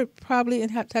either probably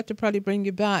have to probably bring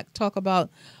you back, talk about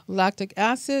lactic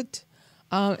acid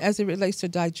as it relates to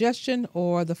digestion,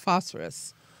 or the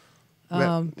phosphorus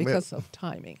because of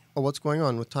timing. Oh, what's going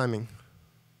on with timing?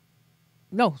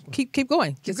 No, keep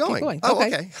going. Keep Just going. Keep going. Oh,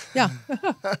 okay. Yeah.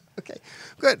 Okay,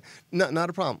 good. Not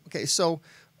a problem. Okay, so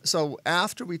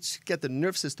after we get the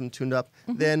nerve system tuned up,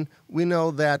 then we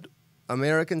know that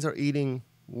Americans are eating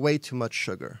way too much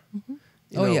sugar.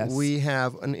 Yes. We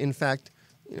have, in fact,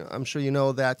 I'm sure you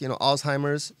know that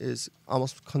Alzheimer's is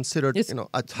almost considered It's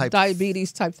a type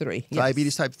diabetes type 3. Yes.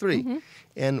 diabetes type 3.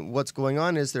 And what's going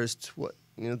on is there's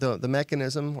the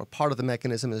mechanism, or part of the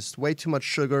mechanism, is way too much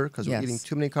sugar because we're Yes. eating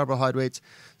too many carbohydrates.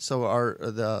 So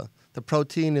the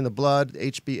protein in the blood,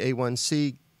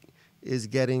 HbA1c, is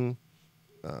getting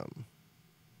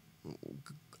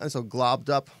globbed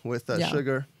up with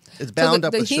sugar. It's bound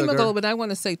up the with sugar. hemoglobin, I want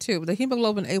to say too, the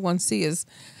hemoglobin A1C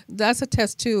that's a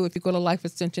test too. If you go to Life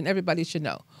Extension, everybody should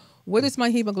know. What is my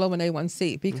hemoglobin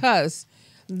A1C? Because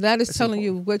that is telling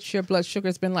you what your blood sugar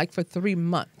has been like for 3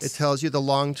 months. It tells you the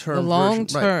long-term The long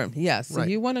version. term, Right. yes. So Right.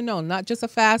 you want to know, not just a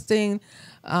fasting,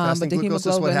 but the glucose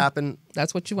hemoglobin. is what happened.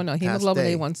 That's what you want to know, past hemoglobin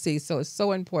day. A1C. So it's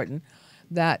so important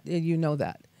that you know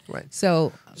that. Right.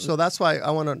 So that's why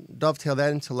I want to dovetail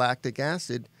that into lactic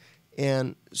acid.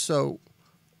 And so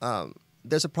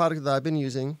there's a product that I've been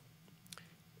using,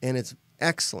 and it's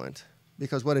excellent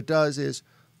because what it does is,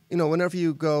 whenever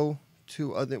you go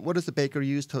to what does the baker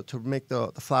use to make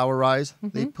the flour rise?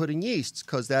 They put in yeast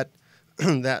because that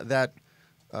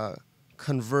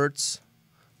converts,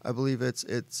 I believe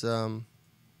it's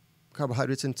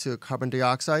carbohydrates into carbon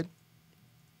dioxide.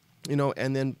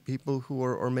 And then people who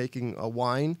are making a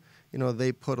wine,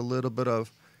 they put a little bit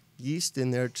of yeast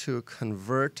in there to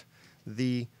convert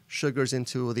the sugars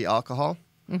into the alcohol.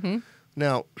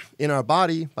 Now, in our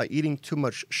body, by eating too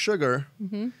much sugar,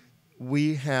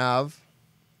 we have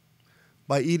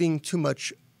by eating too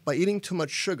much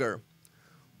sugar,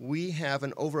 we have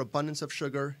an overabundance of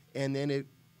sugar, and then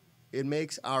it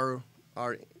makes our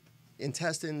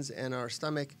intestines and our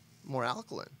stomach more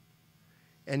alkaline.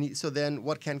 And so then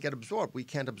what can't get absorbed? We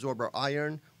can't absorb our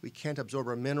iron, we can't absorb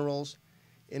our minerals,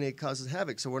 and it causes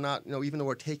havoc. So we're not, even though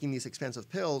we're taking these expensive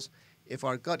pills, if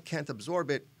our gut can't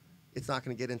absorb it, it's not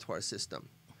going to get into our system.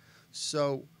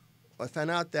 So I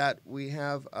found out that we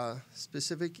have a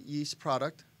specific yeast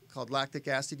product called lactic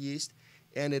acid yeast,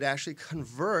 and it actually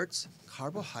converts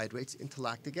carbohydrates into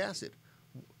lactic acid.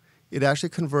 It actually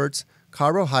converts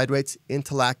carbohydrates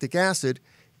into lactic acid,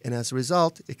 and as a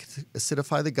result, it can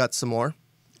acidify the gut some more.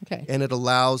 Okay. And it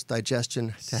allows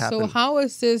digestion to happen. So how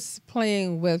is this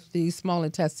playing with the small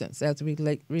intestines as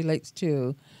it relates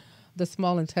to the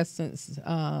small intestines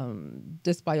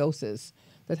dysbiosis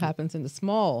that happens in the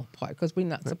small part? Because we're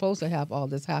not supposed to have all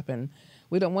this happen.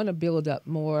 We don't want to build up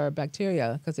more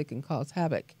bacteria because it can cause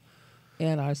havoc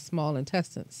in our small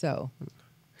intestines. So,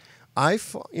 I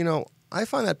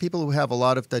find that people who have a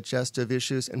lot of digestive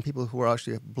issues and people who are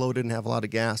actually bloated and have a lot of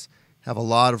gas have a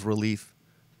lot of relief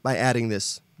by adding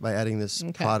this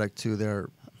product to their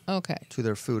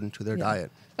food and to their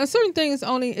diet. Now, certain things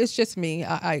it's just me.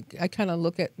 I kind of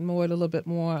look at a little bit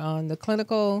more on the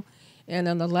clinical and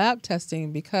on the lab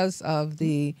testing because of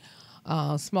the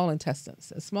small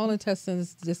intestines. The small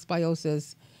intestines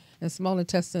dysbiosis and small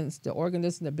intestines, the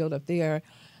organisms that build up there,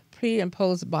 pre and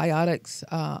postbiotics,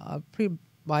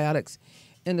 prebiotics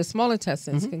in the small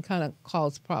intestines can kind of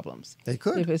cause problems. They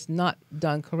could. If it's not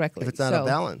done correctly. If it's out of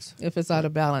balance. If it's out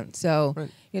of balance. So,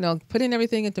 putting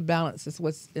everything into balance is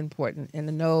what's important, and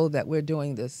to know that we're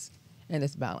doing this and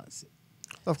it's balanced.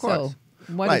 Of course.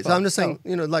 So, right. So I'm just saying,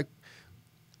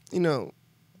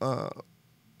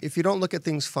 if you don't look at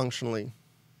things functionally.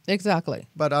 Exactly.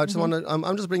 But I just want to,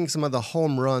 I'm just bringing some of the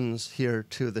home runs here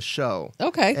to the show.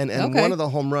 Okay. And one of the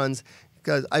home runs,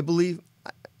 because I believe,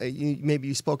 maybe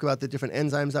you spoke about the different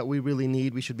enzymes that we really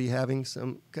need. We should be having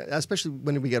some, especially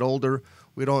when we get older.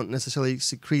 We don't necessarily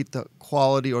secrete the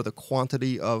quality or the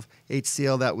quantity of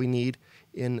HCl that we need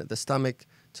in the stomach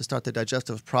to start the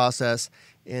digestive process.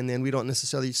 And then we don't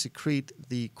necessarily secrete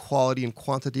the quality and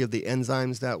quantity of the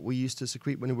enzymes that we used to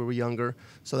secrete when we were younger.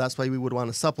 So that's why we would want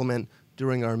to supplement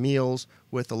during our meals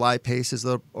with the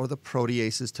lipases or the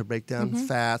proteases to break down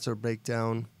fats or break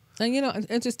down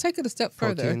and just take it a step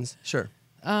proteins. Further. Sure.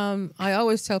 I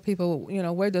always tell people,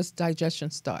 where does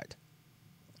digestion start?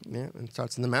 Yeah, it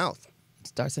starts in the mouth. It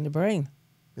starts in the brain.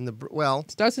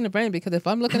 It starts in the brain because if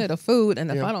I'm looking at a food and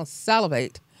if I don't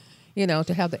salivate,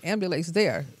 to have the amylase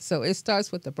there. So it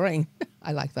starts with the brain.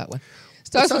 I like that one.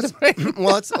 Starts with the brain.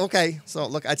 Well, it's okay. So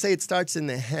look, I'd say it starts in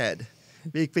the head.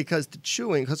 Because the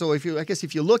chewing,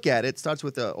 if you look at it, it starts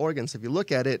with the organs. If you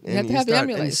look at it and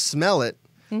you smell it,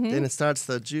 then it starts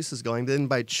the juices going. Then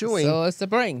by chewing, so it's the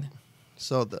brain.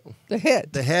 So the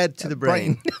head to the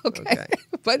brain. Okay.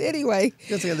 But anyway,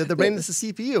 the brain is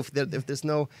the CPU. If there's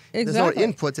no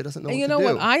inputs, it doesn't know what to do. You know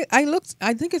what?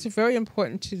 I think it's very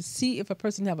important to see if a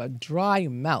person have a dry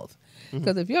mouth,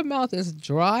 because if your mouth is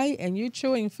dry and you're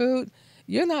chewing food,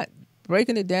 you're not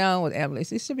breaking it down with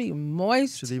amylase. It should be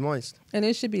moist. And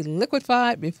it should be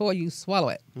liquefied before you swallow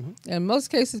it. In most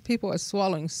cases, people are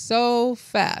swallowing so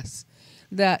fast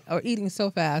or eating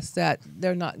so fast that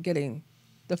they're not getting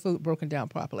the food broken down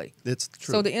properly. It's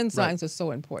true. So the enzymes are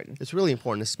so important. It's really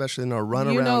important, especially in our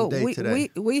runaround day today.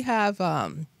 We have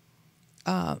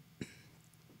a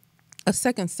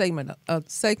second segment of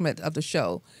the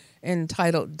show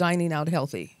entitled Dining Out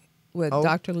Healthy with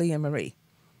Dr. Lee and Marie.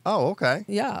 Oh, okay.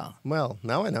 Yeah. Well,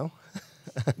 now I know.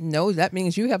 No, that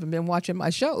means you haven't been watching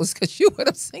my shows because you would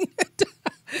have seen it.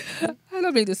 I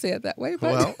don't mean to say it that way,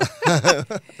 but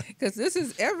because this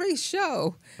is every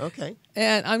show. Okay.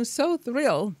 And I'm so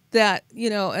thrilled that,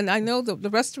 and I know the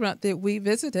restaurant that we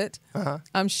visited,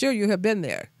 I'm sure you have been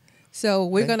there. So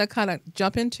we're going to kind of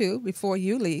jump into before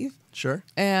you leave. Sure.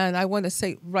 And I want to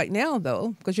say right now,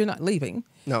 though, because you're not leaving,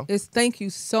 is thank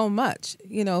you so much,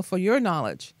 for your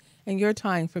knowledge and your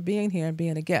time for being here and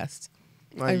being a guest.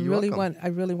 I really want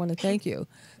to thank you.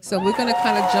 So we're going to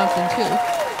kind of jump into,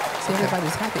 so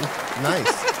everybody's happy.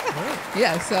 Nice.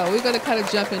 Yeah, so we're going to kind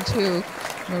of jump into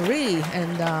Marie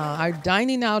and our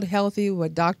Dining Out Healthy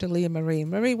with Dr. Lee and Marie.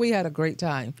 Marie, we had a great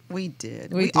time. We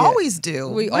did. We always do.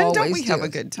 When don't we have a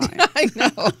good time? I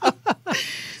know.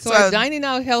 So our Dining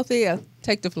Out Healthy,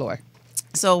 take the floor.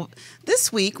 So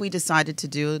this week we decided to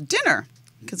do dinner,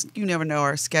 because you never know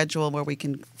our schedule where we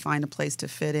can find a place to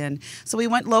fit in. So we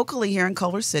went locally here in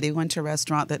Culver City, went to a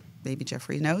restaurant that maybe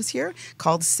Jeffrey knows here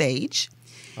called Sage.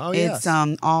 Oh, yes.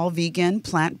 It's all vegan,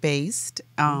 plant-based,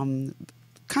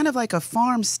 kind of like a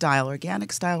farm-style,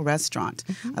 organic-style restaurant.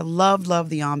 I love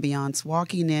the ambiance.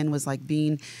 Walking in was like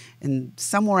being in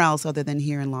somewhere else other than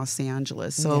here in Los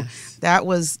Angeles. So that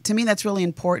was, to me, that's really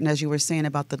important, as you were saying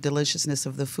about the deliciousness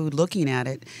of the food, looking at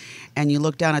it. And you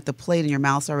look down at the plate and your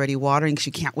mouth's already watering because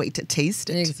you can't wait to taste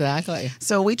it. Exactly.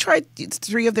 So we tried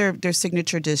 3 of their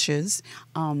signature dishes.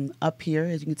 Up here,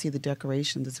 as you can see, the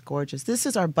decorations, it's gorgeous. This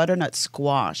is our butternut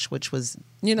squash, which was...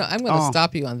 I'm going to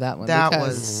stop you on that one. That because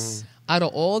was... out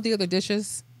of all the other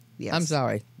dishes, yes. I'm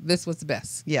sorry, this was the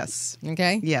best. Yes.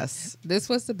 Okay? Yes. This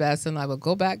was the best, and I will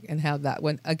go back and have that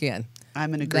one again.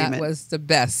 I'm in agreement. That was the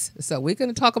best. So we're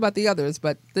going to talk about the others,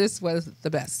 but this was the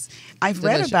best. I've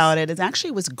read about it. It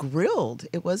actually was grilled.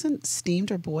 It wasn't steamed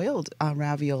or boiled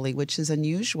ravioli, which is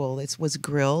unusual. It was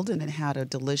grilled, and it had a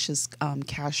delicious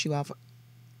cashew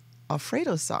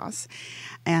Alfredo sauce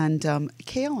and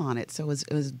kale on it. So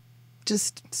it was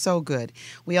just so good.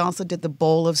 We also did the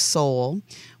bowl of soul,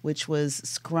 which was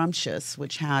scrumptious,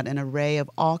 which had an array of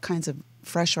all kinds of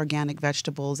fresh organic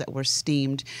vegetables that were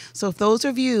steamed. So if those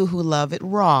of you who love it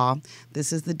raw,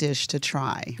 this is the dish to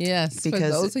try. Yes, because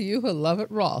for those of you who love it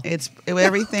raw.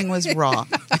 Everything was raw.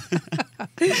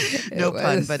 No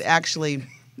pun, but actually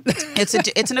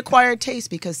it's an acquired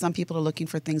taste because some people are looking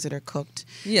for things that are cooked.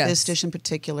 Yes. This dish in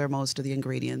particular, most of the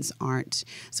ingredients aren't.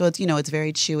 So it's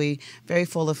very chewy, very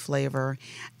full of flavor.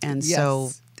 And so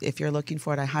if you're looking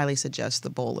for it, I highly suggest the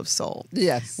bowl of soul.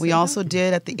 Yes. We also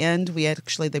did at the end,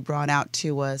 they brought out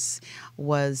to us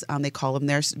was, they call them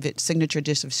their signature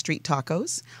dish of street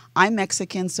tacos. I'm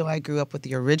Mexican, so I grew up with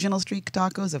the original street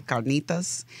tacos of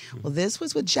carnitas. Well, this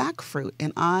was with jackfruit,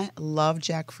 and I love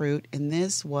jackfruit, and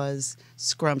this was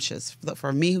scrumptious.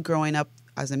 For me, who growing up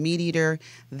as a meat eater,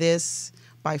 this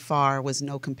by far was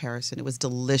no comparison. It was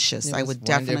delicious. I would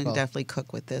definitely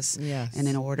cook with this and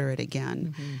then order it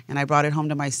again. Mm-hmm. And I brought it home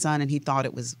to my son, and he thought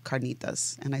it was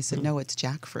carnitas. And I said, no, it's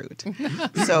jackfruit.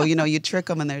 So, you trick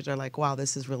them, and they're like, wow,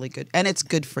 this is really good. And it's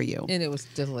good for you. And it was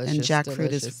delicious. And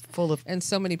jackfruit is full of... And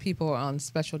so many people are on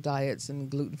special diets and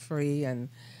gluten-free and,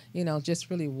 just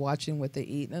really watching what they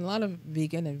eat. And a lot of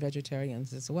vegan and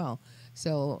vegetarians as well.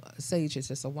 So Sage is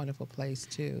just a wonderful place,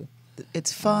 too.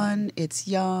 It's fun, it's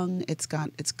young, it's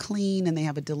clean, and they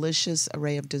have a delicious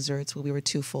array of desserts. Well, we were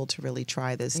too full to really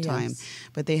try this time.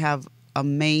 But they have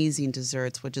amazing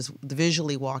desserts, which is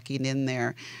visually walking in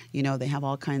there. They have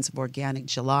all kinds of organic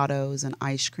gelatos and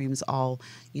ice creams, all,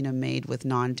 made with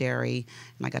non-dairy.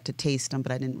 And I got to taste them,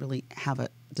 but I didn't really have a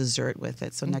dessert with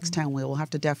it. So next time we'll have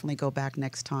to definitely go back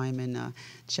next time and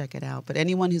check it out. But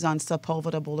anyone who's on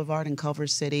Sepulveda Boulevard in Culver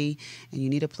City and you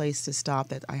need a place to stop,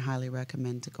 that I highly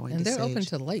recommend going to Sage. And they're open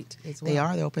till late as well. They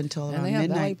are. They're open till around midnight.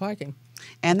 And they have valet parking.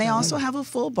 And they also have a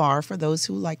full bar for those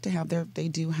who like to have they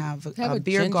do have a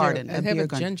beer garden. They have a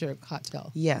ginger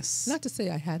cocktail. Yes. Not to say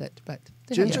I had it, but...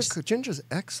 Ginger's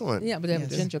excellent. Yeah, but they have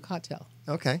a ginger cocktail.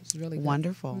 Okay. It's really good.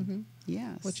 Wonderful. Mm-hmm.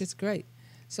 Yes. Which is great.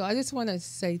 So I just want to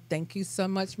say thank you so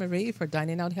much, Marie, for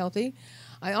dining out healthy.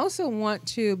 I also want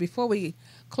to, before we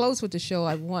close with the show,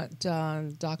 I want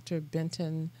Dr.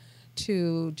 Benton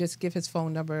to just give his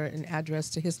phone number and address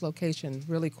to his location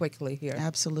really quickly here.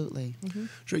 Absolutely. Mm-hmm.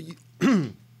 Sure.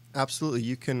 Absolutely.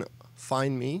 You can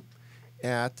find me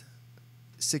at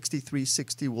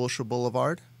 6360 Wilshire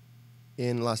Boulevard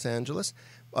in Los Angeles.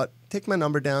 Take my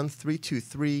number down,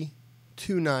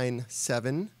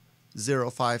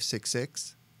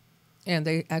 323-297-0566. And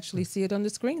they actually see it on the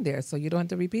screen there, so you don't have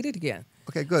to repeat it again.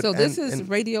 Okay, good. So this is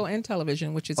radio and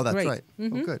television, which is great. Oh, that's right.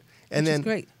 Mm-hmm. Oh, good. And then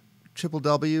great.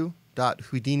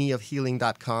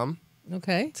 www.houdiniofhealing.com.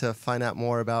 Okay. To find out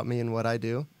more about me and what I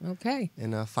do. Okay.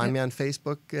 And find me on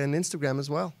Facebook and Instagram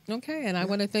as well. Okay. And I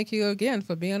want to thank you again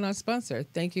for being our sponsor.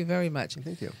 Thank you very much.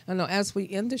 Thank you. I know as we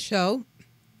end the show,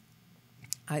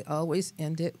 I always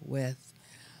end it with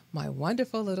my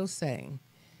wonderful little saying.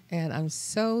 And I'm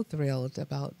so thrilled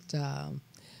about, I'm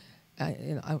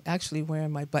actually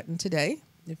wearing my button today,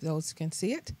 if those can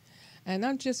see it. And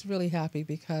I'm just really happy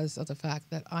because of the fact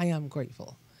that I am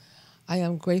grateful. I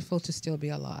am grateful to still be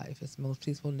alive. As most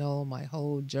people know, my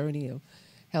whole journey of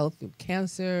health through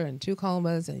cancer and 2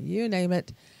 comas and you name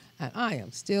it, and I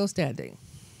am still standing.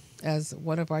 As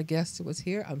one of our guests who was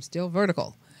here, I'm still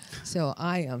vertical. So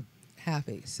I am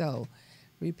happy. So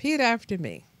repeat after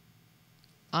me.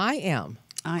 I am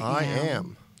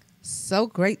so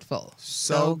grateful.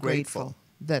 So grateful.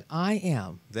 That I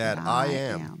am. That I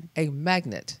am. A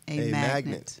magnet. A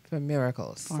magnet. For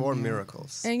miracles. For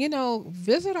miracles. And,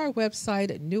 visit our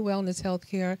website at NuWellness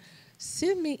Healthcare.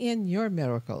 Send me in your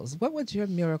miracles. What was your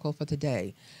miracle for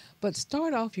today? But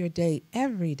start off your day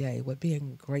every day with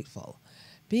being grateful.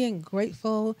 Being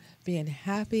grateful, being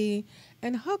happy,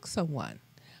 and hug someone.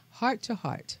 Heart to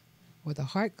heart. Where the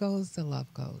heart goes, the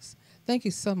love goes. Thank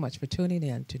you so much for tuning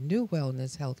in to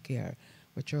NuWellness Healthcare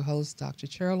with your host, Dr.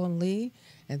 Cherilyn Lee.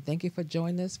 And thank you for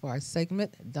joining us for our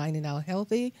segment, Dining Out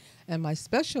Healthy, and my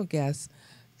special guest,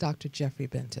 Dr. Jeffrey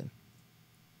Benton.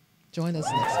 Join us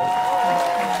next week.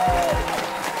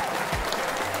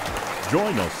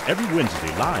 Join us every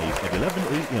Wednesday live at 11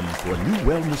 a.m. for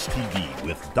NuWellness TV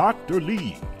with Dr.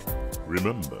 Lee.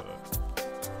 Remember,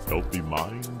 healthy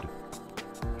mind,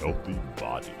 healthy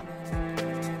body.